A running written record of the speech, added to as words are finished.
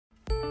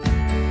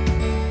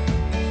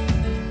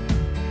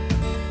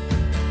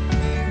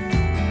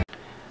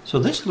So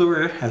this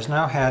lure has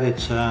now had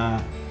its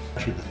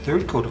actually the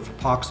third coat of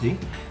epoxy,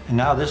 and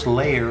now this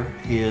layer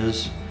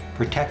is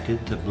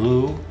protected. The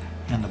blue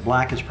and the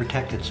black is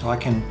protected, so I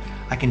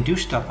can do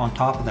stuff on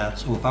top of that.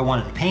 So if I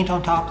wanted to paint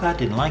on top of that,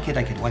 didn't like it,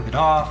 I could wipe it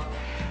off.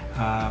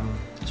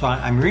 So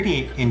I'm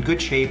really in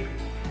good shape.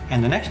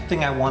 And the next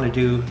thing I want to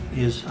do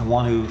is I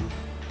want to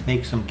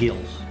make some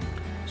gills.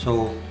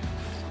 So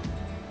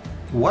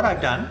what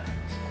I've done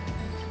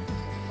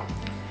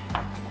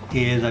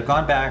is I've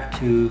gone back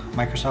to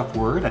Microsoft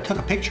Word. I took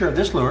a picture of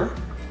this lure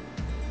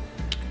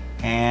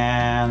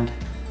and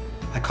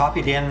I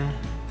copied in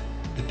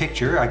the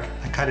picture. I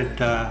cut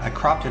it, I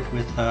cropped it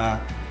with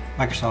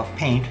Microsoft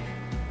Paint,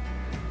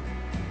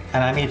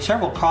 and I made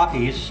several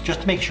copies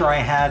just to make sure I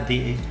had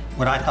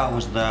what I thought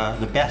was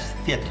the best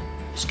fit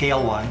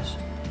scale-wise.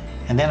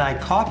 And then I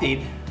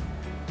copied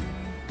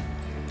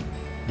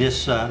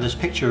this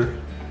picture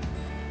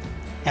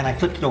and I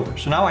flipped it over.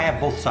 So now I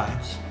have both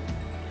sides.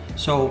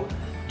 So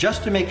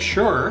just to make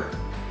sure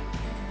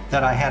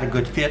that I had a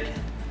good fit,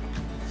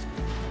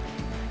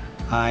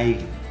 I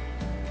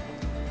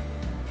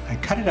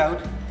cut it out,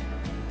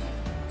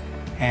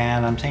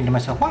 and I'm saying to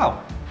myself,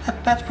 wow,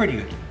 that's pretty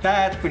good.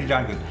 That's pretty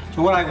darn good.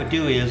 So what I would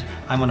do is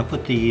I'm going to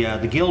put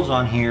the gills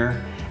on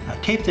here,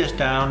 tape this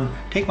down,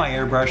 take my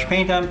airbrush,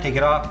 paint them, take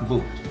it off,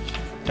 boom.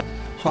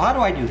 So how do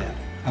I do that?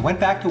 I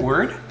went back to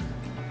Word,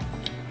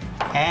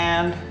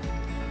 and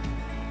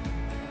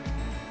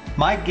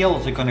my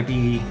gills are going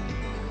to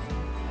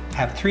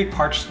have three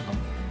parts to them,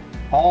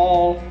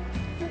 all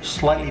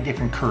slightly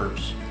different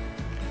curves.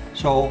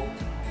 So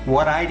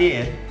what I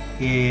did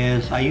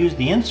is I used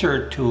the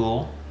insert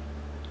tool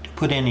to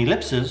put in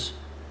ellipses,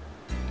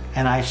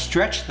 and I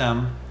stretched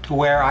them to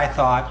where I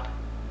thought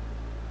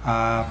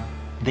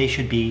they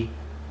should be.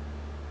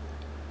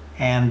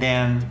 And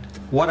then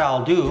what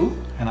I'll do,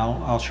 and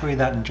I'll show you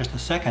that in just a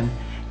second,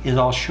 is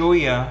I'll show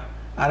you out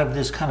of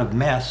this kind of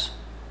mess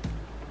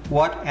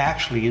what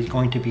actually is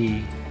going to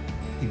be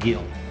the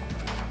gill.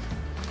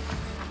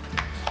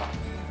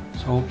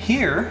 So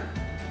here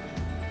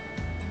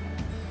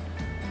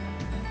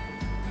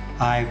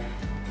I've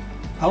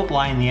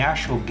outlined the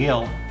actual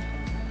gill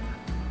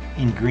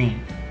in green.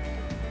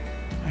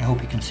 I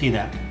hope you can see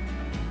that.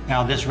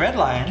 Now this red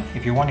line,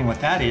 if you're wondering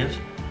what that is,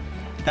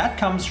 that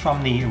comes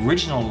from the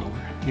original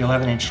lure, the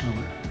 11-inch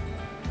lure.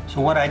 So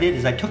what I did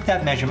is I took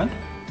that measurement,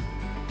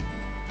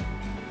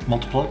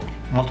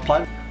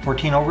 multiplied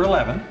 14 over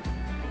 11,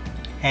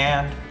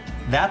 and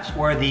that's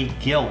where the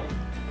gill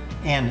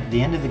end,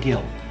 the end of the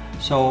gill.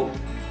 So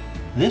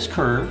this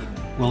curve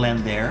will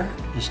end there,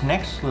 this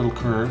next little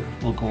curve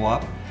will go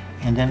up,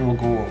 and then we'll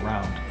go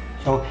around.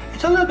 So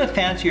it's a little bit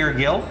fancier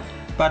gill,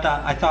 but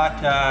I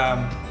thought,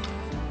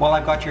 well,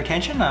 I've got your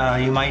attention,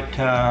 you might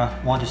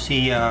want to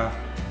see a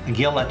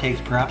gill that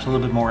takes perhaps a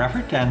little bit more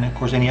effort, and of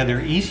course any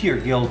other easier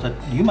gills that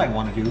you might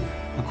want to do,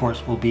 of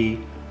course, will be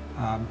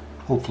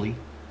hopefully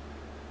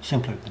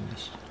simpler than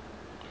this.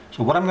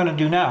 So what I'm going to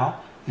do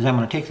now is I'm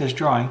going to take this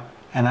drawing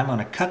and I'm going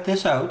to cut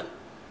this out,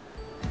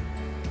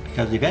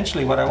 because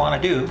eventually what I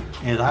want to do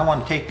is I'm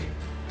going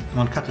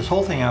to cut this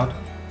whole thing out,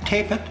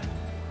 tape it,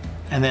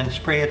 and then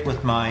spray it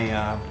with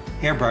my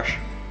airbrush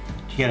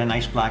to get a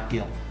nice black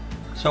gill.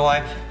 So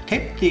I've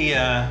taped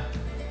the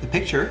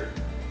picture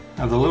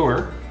of the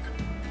lure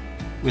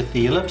with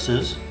the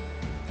ellipses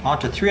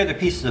onto 3 other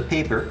pieces of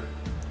paper,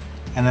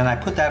 and then I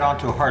put that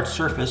onto a hard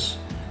surface.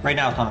 Right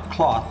now it's on a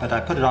cloth, but I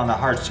put it on a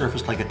hard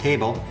surface like a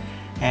table.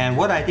 And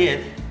what I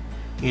did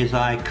is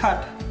I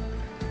cut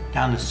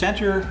down the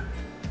center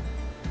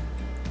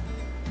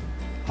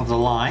of the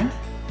line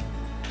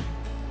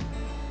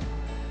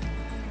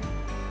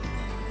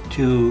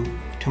to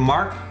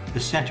mark the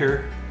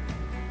center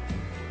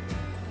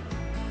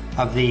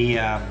of the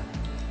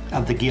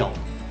gill.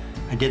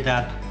 I did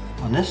that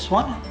on this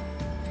one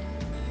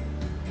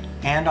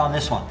and on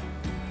this one.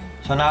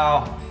 So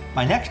now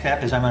my next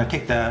step is I'm going to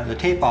take the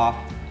tape off,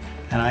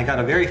 and I got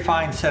a very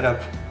fine set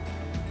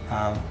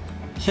of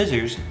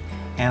scissors,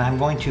 and I'm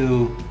going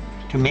to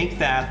make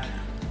that,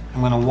 I'm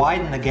going to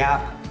widen the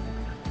gap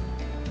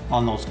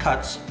on those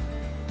cuts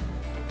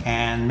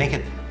and make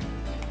it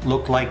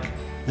look like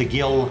the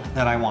gill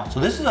that I want. So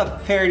this is a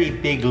fairly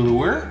big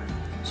lure,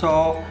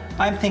 so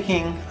I'm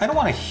thinking I don't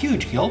want a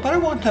huge gill, but I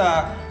want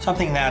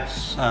something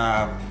that's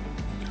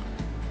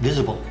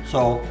visible.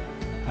 So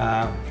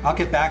I'll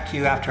get back to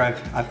you after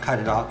I've cut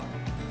it off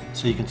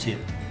so you can see it.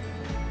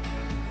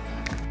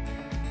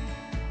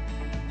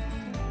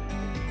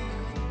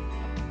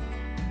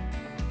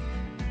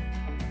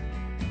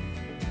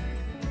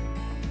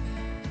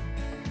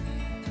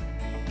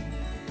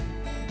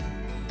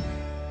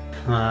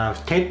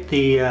 I've taped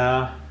the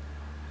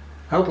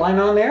outline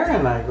on there,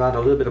 and I've got a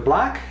little bit of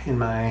black in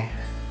my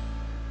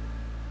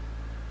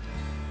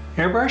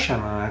airbrush.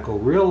 I'm going to go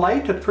real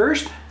light at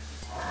first.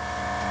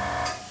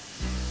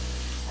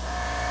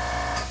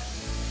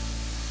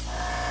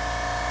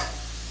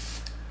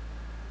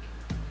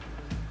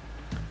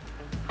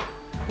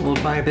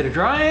 Followed by a bit of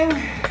drying,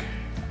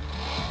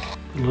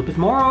 a little bit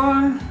more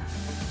on.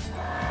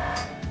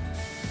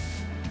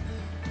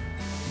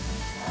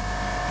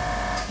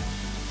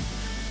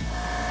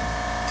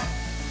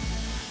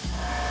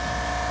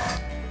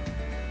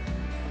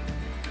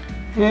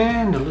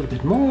 And a little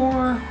bit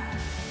more.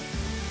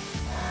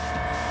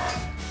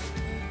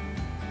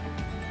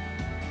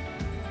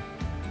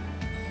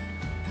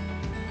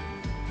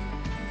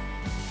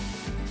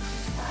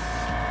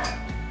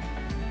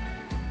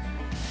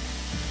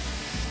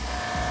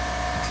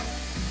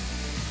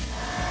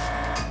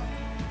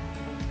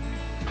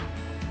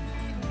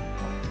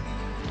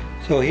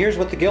 So here's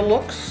what the gill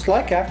looks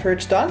like after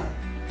it's done.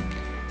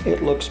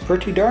 It looks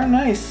pretty darn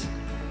nice.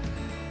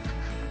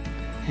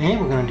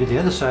 And we're going to do the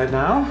other side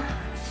now.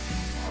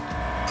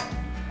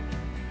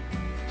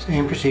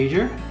 Same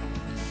procedure.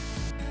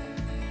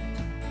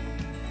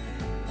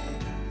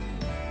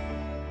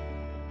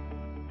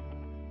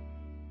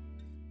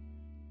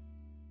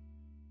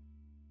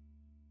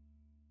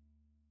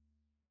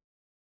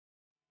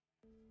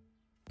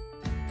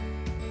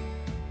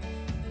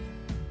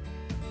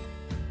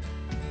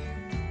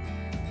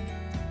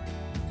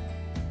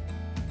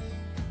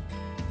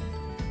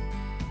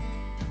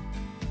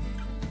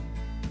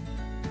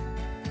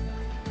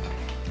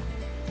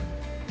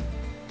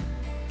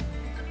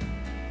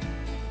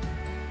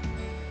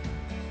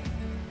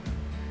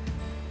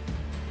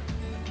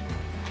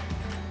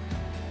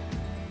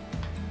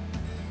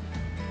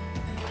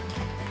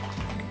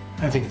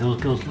 I think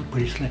those gills look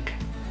pretty slick.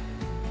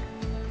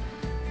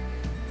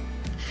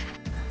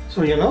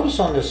 So you'll notice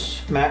on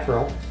this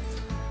mackerel,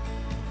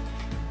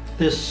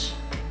 this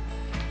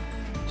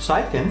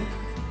side fin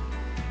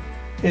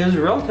is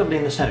relatively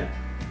in the center.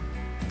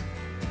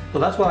 So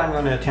that's what I'm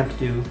going to attempt to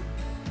do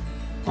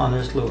on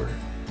this lure.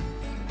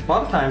 A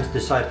lot of times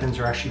the side fins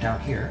are actually down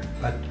here,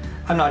 but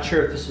I'm not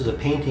sure if this is a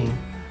painting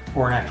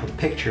or an actual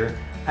picture.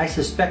 I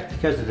suspect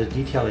because of the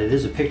detail it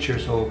is a picture,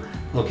 so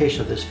the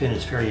location of this fin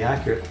is fairly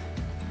accurate.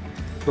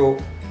 So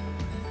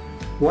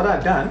what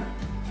I've done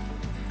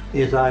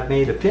is I've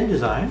made a fin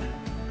design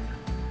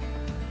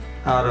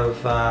out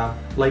of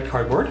light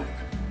cardboard,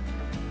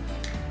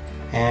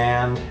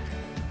 and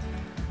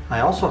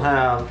I also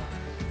have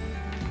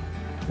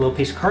a little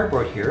piece of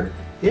cardboard here.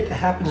 It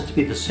happens to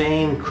be the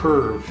same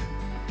curve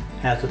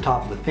as the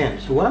top of the fin.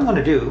 So what I'm going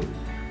to do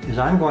is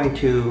I'm going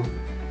to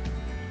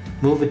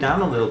move it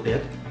down a little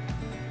bit,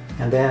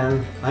 and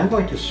then I'm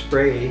going to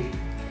spray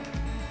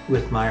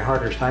with my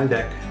harder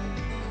Steinbeck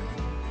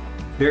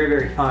very,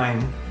 very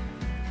fine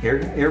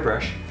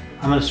airbrush.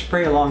 I'm going to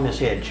spray along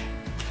this edge,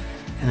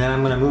 and then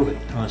I'm going to move it.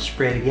 I'm going to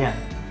spray it again.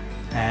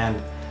 And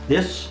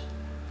this,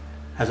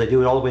 as I do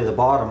it all the way to the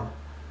bottom,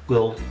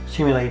 will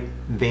simulate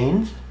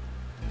veins,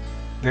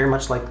 very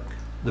much like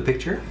the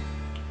picture.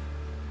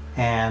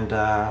 And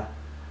at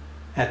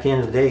the end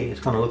of the day, it's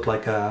going to look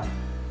like a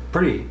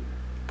pretty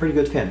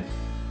good fin.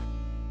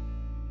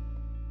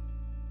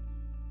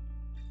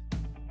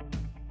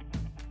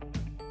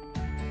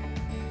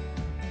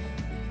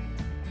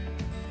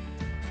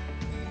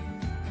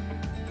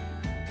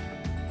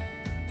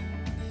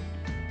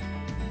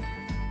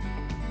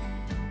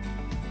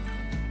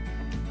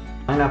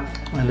 Line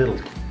up my little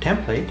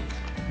template.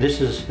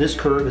 This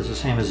curve is the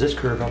same as this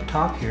curve up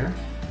top here,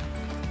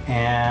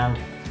 and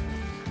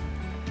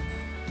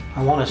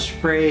I want to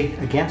spray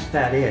against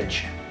that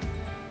edge.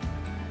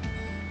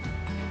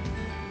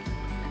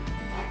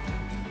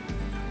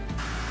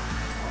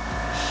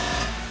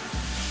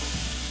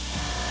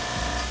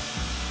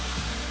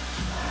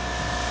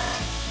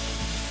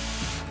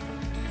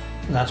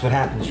 And that's what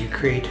happens. You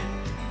create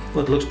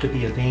what looks to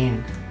be a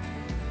vein.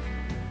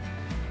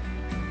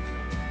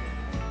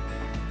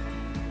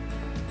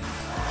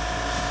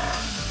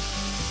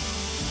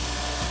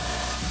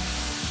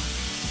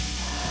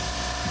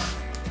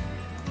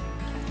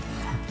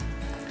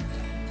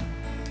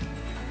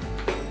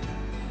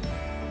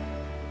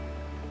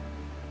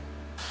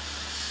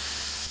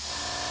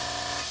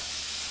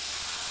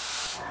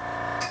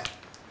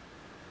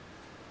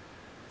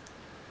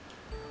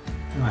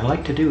 I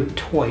like to do it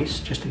twice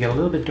just to get a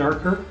little bit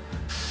darker.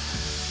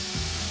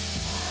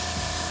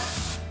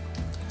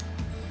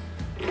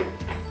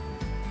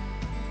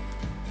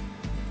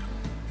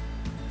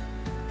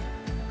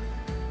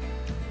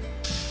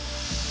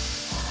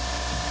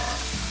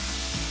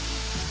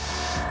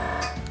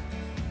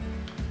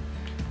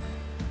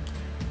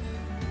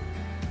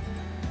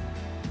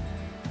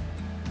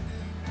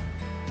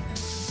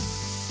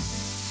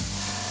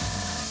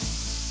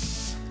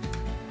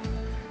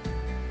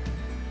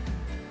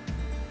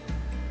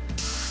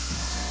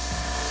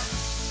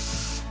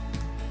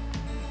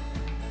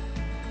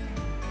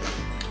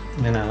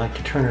 And then I like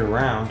to turn it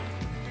around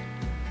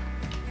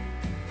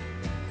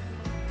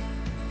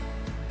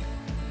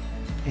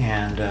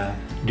and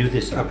do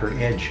this upper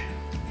edge.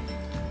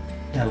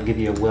 That'll give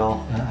you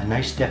a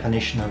nice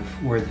definition of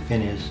where the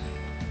fin is.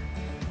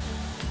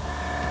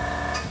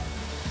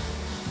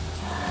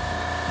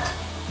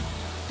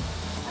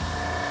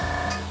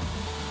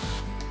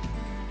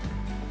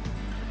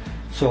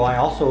 So I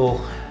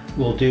also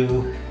will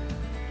do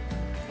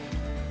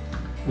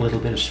a little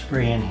bit of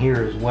spray in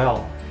here as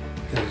well,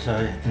 because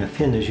in a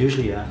fin there's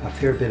usually a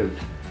fair bit of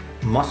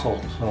muscle,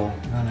 so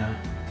I'm gonna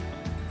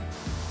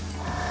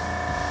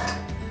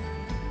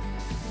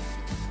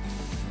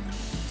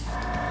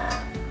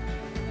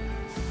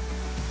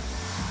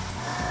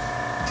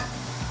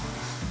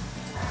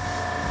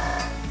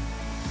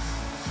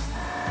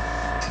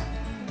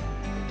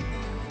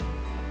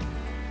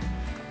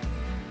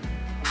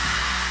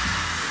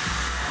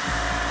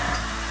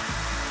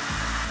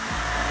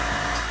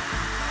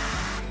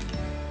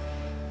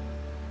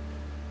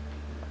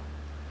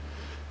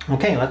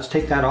Okay, let's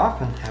take that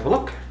off and have a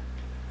look.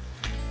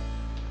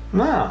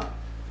 Wow,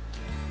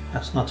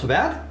 that's not so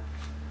bad.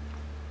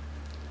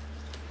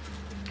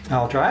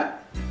 I'll try it.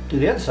 Do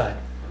the other side.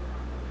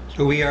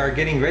 So we are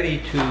getting ready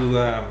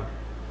to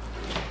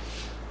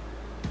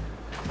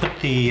put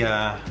the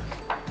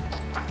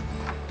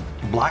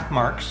black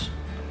marks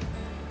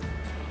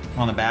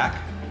on the back.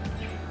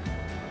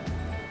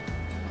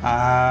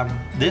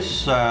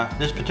 This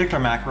particular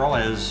mackerel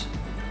is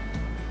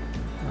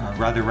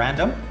rather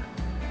random.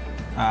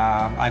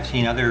 I've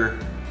seen other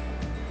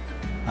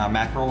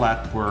mackerel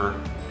that were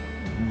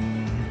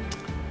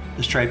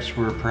the stripes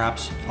were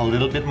perhaps a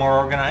little bit more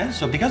organized.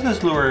 So because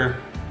this lure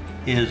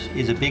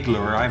is a big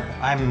lure,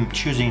 I'm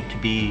choosing to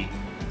be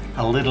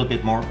a little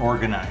bit more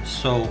organized.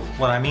 So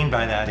what I mean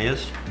by that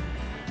is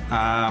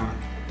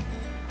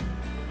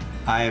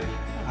I've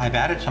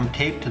added some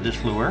tape to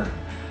this lure.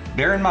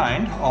 Bear in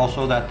mind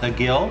also that the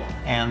gill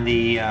and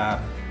the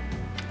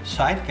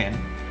side fin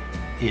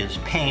is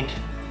paint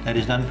that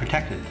is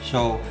unprotected.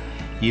 So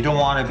you don't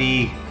want to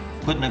be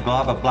putting a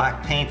glob of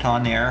black paint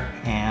on there,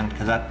 and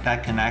because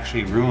that can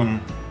actually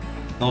ruin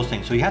those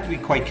things. So you have to be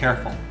quite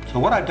careful. So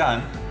what I've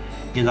done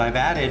is I've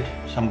added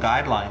some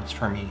guidelines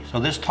for me. So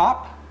this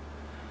top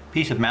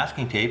piece of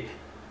masking tape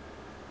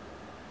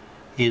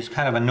is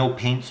kind of a no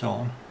paint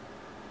zone.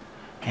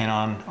 And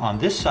on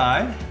this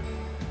side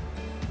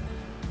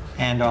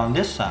and on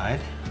this side,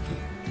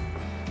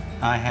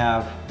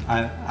 I've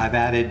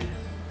added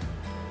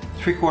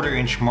 3/4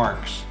 inch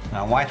marks.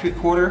 Now why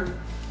 3/4?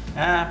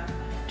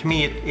 To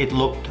me it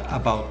looked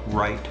about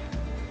right.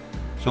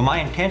 So my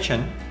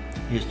intention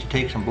is to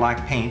take some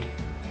black paint,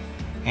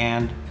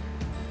 and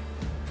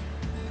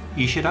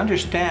you should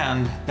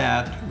understand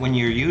that when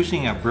you're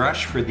using a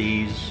brush for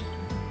these,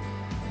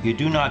 you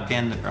do not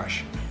bend the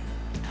brush.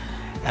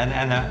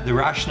 And the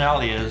rationale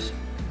is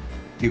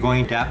you're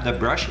going to dab the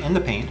brush in the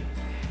paint,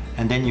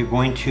 and then you're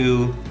going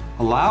to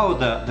allow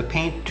the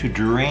paint to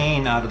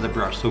drain out of the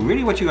brush. So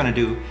really what you're going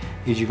to do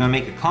is you're going to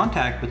make a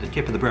contact with the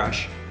tip of the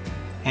brush,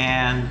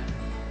 and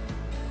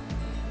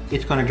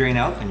it's going to drain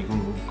out, and you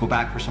can go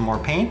back for some more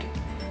paint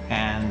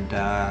and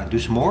do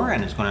some more,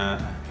 and it's going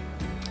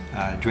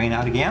to drain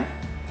out again.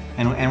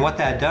 And what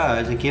that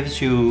does, it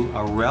gives you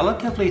a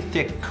relatively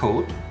thick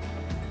coat,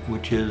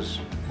 which is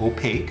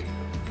opaque,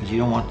 because you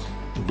don't want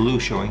the blue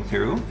showing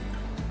through.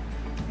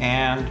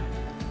 And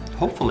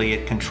hopefully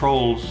it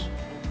controls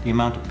the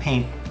amount of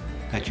paint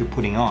that you're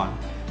putting on.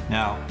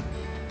 Now,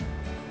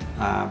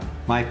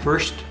 my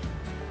first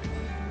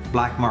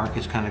black mark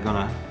is kind of going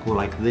to go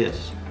like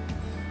this.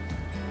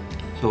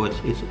 So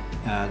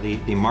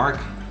the mark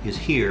is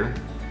here,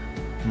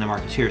 and the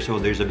mark is here, so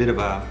there's a bit of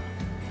a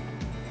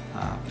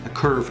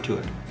curve to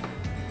it.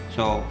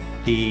 So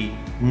the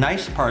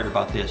nice part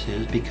about this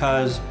is,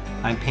 because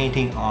I'm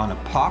painting on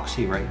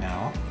epoxy right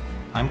now,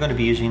 I'm going to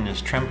be using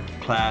this trim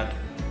clad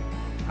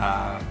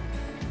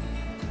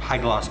high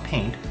gloss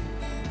paint.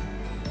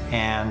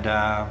 And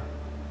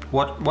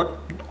what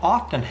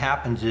often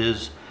happens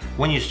is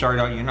when you start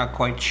out, you're not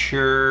quite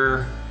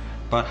sure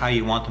about how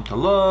you want them to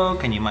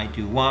look, and you might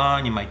do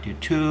one, you might do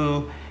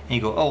two, and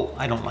you go, oh,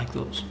 I don't like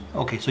those.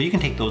 Okay, so you can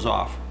take those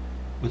off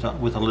with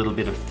a little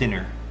bit of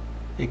thinner.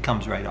 It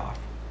comes right off.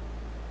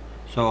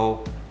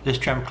 So this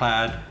trim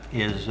clad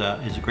is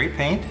a great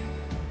paint,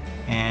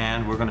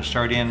 and we're going to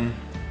start in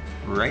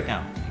right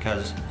now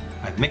because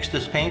I've mixed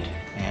this paint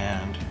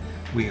and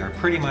we are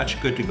pretty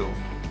much good to go.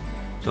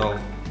 So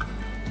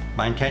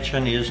my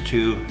intention is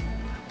to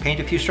paint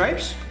a few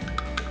stripes,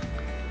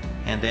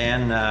 and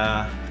then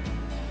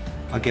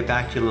I'll get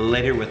back to you a little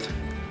later with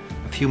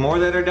a few more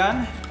that are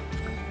done,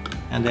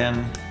 and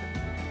then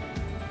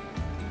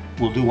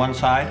we'll do one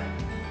side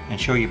and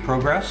show you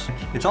progress.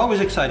 It's always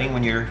exciting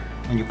when you're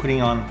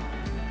putting on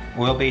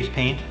oil-based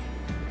paint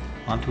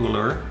onto a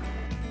lure.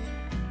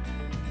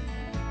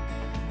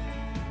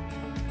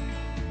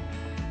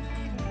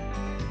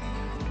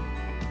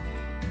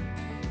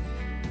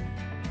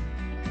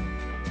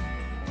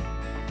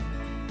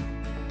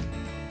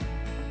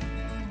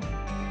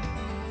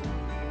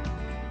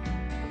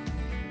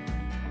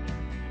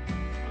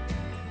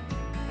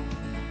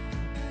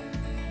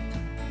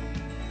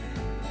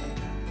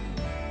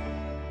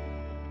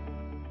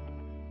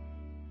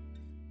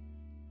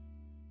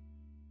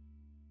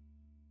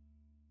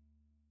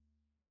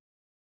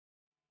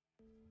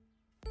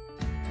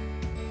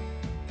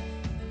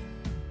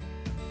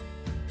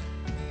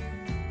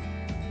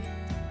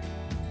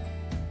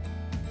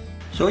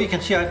 So you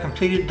can see I've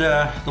completed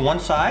the one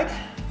side.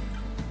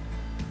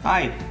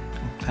 I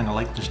kind of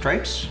like the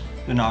stripes.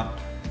 They're not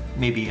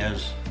maybe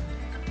as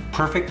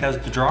perfect as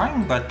the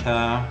drawing, but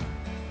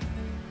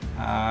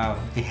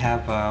they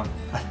have a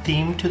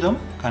theme to them,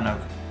 kind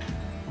of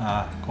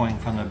going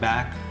from the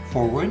back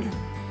forward.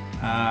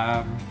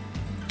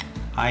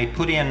 I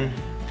put in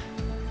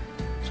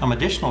some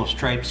additional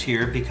stripes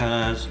here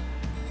because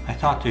I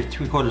thought the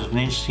 3/4 of an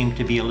inch seemed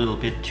to be a little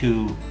bit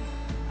too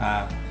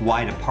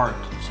wide apart,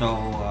 so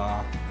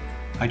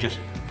I just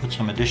put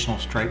some additional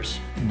stripes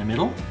in the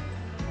middle.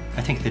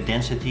 I think the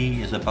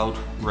density is about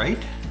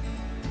right.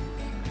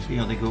 See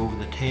how they go over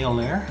the tail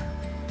there.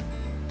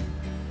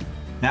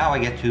 Now I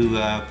get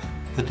to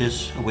put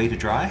this away to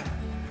dry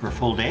for a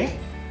full day.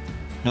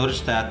 Notice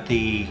that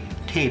the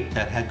tape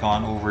that had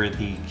gone over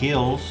the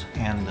gills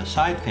and the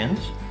side fins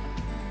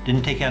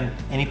didn't take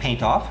any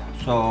paint off,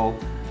 so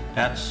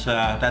that's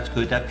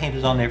good. That paint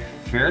is on there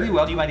fairly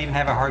well. You might even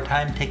have a hard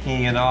time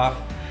taking it off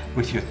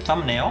with your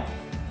thumbnail.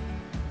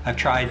 I've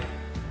tried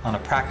on a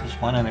practice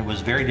one and it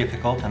was very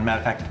difficult, and matter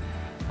of fact,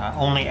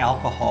 only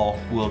alcohol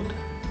will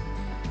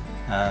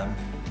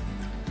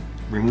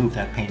remove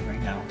that paint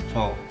right now.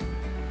 So,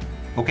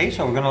 okay,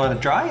 so we're going to let it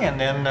dry and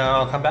then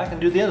I'll come back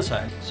and do the other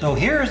side. So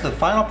here's the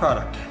final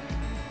product.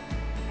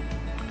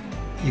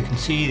 You can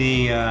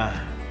see the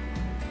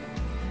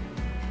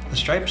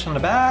stripes on the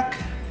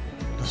back,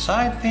 the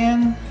side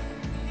fin,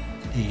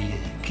 the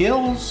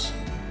gills,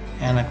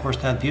 and of course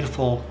that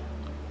beautiful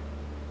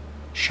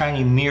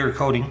shiny mirror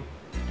coating.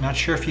 Not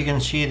sure if you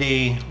can see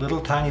the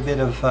little tiny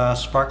bit of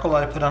sparkle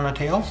that I put on the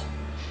tails.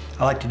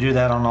 I like to do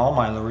that on all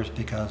my lures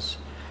because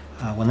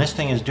when this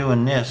thing is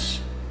doing this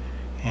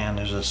and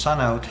there's a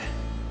sun out,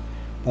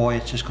 boy,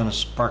 it's just going to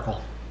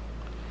sparkle.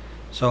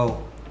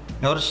 So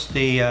notice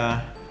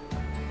the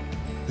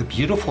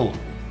beautiful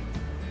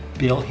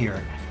bill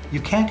here.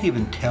 You can't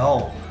even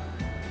tell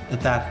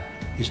that that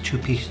is two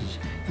pieces.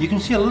 You can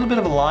see a little bit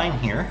of a line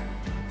here,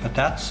 but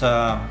that's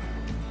not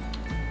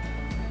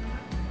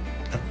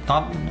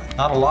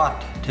a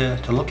lot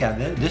to look at.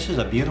 This is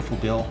a beautiful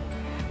bill.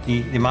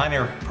 The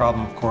minor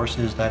problem, of course,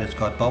 is that it's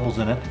got bubbles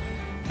in it,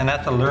 and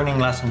that's a learning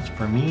lesson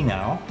for me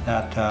now,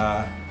 that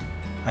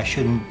I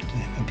shouldn't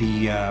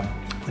be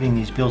putting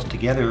these bills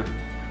together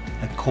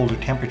at colder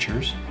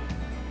temperatures,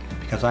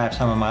 because I have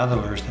some of my other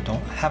lures that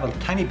don't have a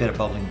tiny bit of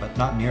bubbling, but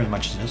not near as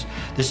much as this.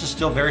 This is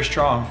still very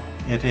strong.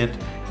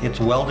 It's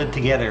welded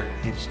together.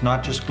 It's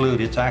not just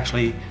glued, it's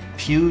actually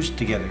fused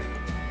together.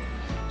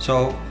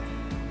 So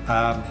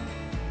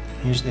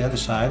here's the other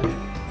side.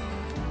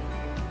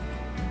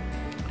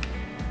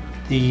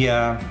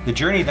 The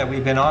journey that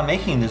we've been on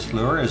making this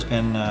lure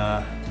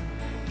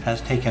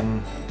has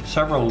taken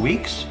several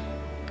weeks,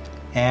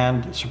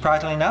 and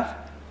surprisingly enough,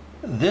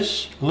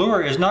 this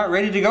lure is not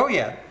ready to go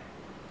yet.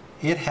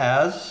 It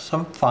has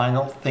some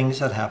final things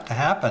that have to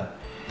happen.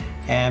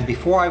 And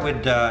before I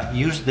would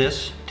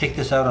take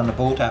this out on the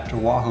boat after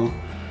Wahoo,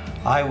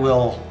 I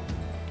will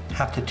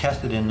have to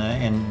test it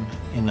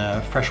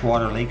in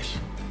freshwater lakes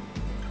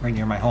right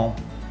near my home.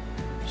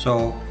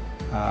 So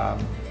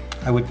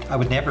I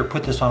would never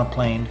put this on a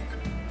plane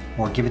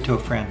or give it to a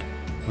friend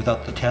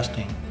without the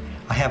testing.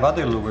 I have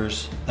other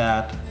lures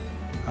that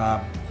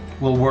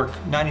will work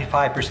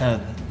 95%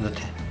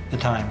 of the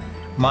time.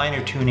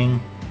 Minor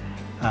tuning,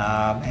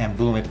 and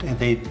boom,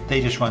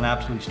 they just run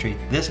absolutely straight.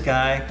 This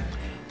guy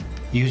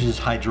uses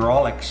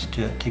hydraulics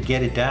to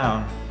get it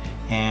down,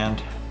 and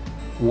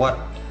what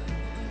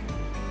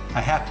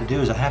I have to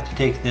do is I have to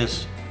take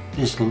this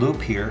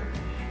loop here,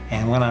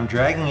 and when I'm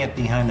dragging it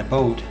behind the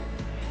boat,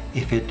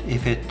 if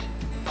it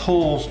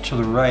pulls to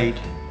the right,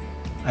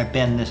 I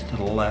bend this to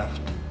the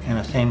left, and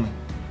the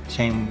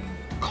same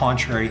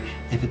contrary,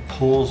 if it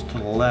pulls to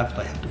the left,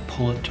 I have to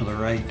pull it to the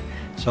right.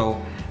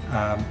 So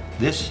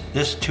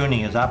this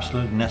tuning is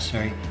absolutely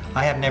necessary.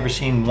 I have never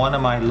seen one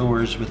of my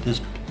lures with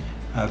this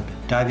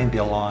diving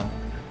bill on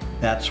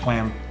that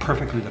swam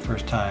perfectly the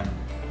first time.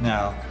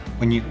 Now,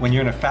 when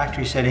you're in a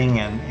factory setting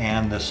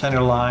and the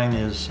center line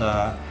is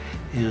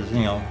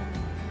you know,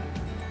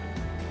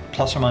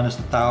 plus or minus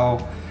the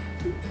thou,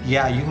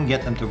 yeah, you can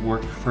get them to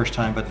work first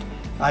time, but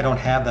I don't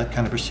have that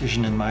kind of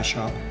precision in my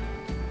shop.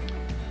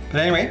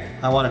 But anyway,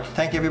 I wanted to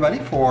thank everybody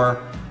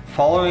for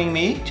following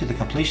me to the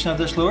completion of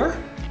this lure.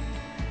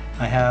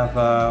 I have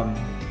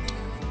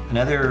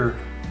another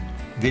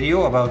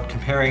video about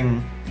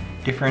comparing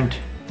different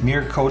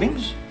mirror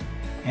coatings,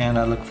 and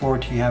I look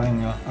forward to you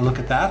having a look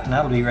at that, and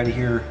that'll be ready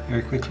here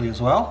very quickly as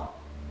well.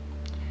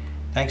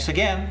 Thanks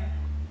again.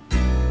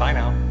 Bye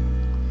now.